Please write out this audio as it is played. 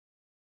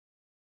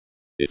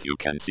If you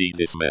can see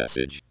this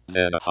message,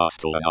 then a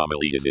hostile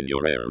anomaly is in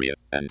your area,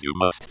 and you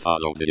must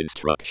follow the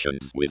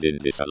instructions within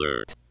this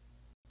alert.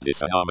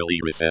 This anomaly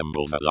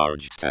resembles a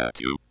large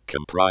statue,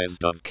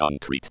 comprised of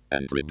concrete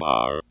and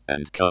rebar,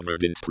 and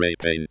covered in spray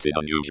paint in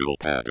unusual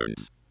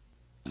patterns.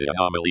 The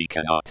anomaly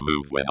cannot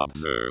move when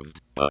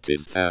observed, but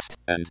is fast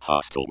and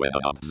hostile when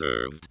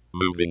unobserved,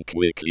 moving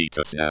quickly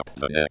to snap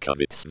the neck of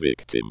its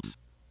victims.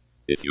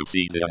 If you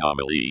see the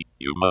anomaly,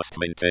 you must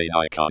maintain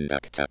eye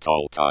contact at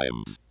all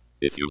times.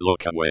 If you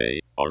look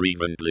away, or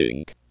even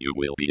blink, you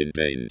will be in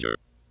danger.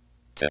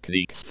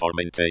 Techniques for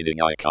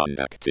maintaining eye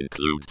contact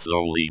include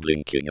slowly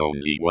blinking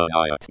only one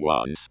eye at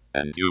once,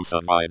 and use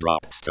of eye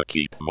drops to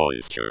keep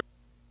moisture.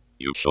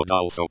 You should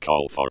also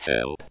call for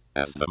help,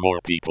 as the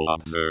more people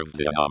observe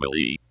the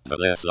anomaly, the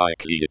less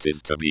likely it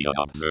is to be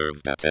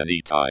unobserved at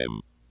any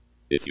time.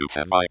 If you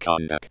have eye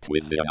contact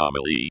with the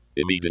anomaly,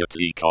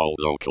 immediately call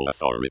local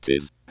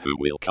authorities, who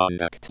will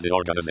contact the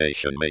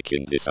organization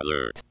making this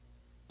alert.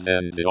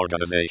 Then the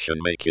organization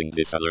making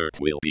this alert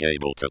will be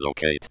able to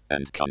locate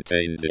and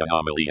contain the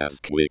anomaly as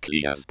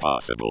quickly as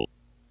possible.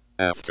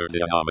 After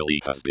the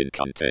anomaly has been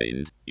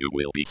contained, you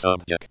will be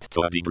subject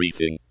to a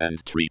debriefing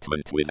and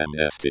treatment with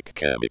amnestic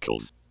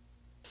chemicals.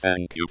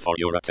 Thank you for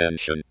your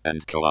attention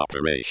and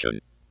cooperation.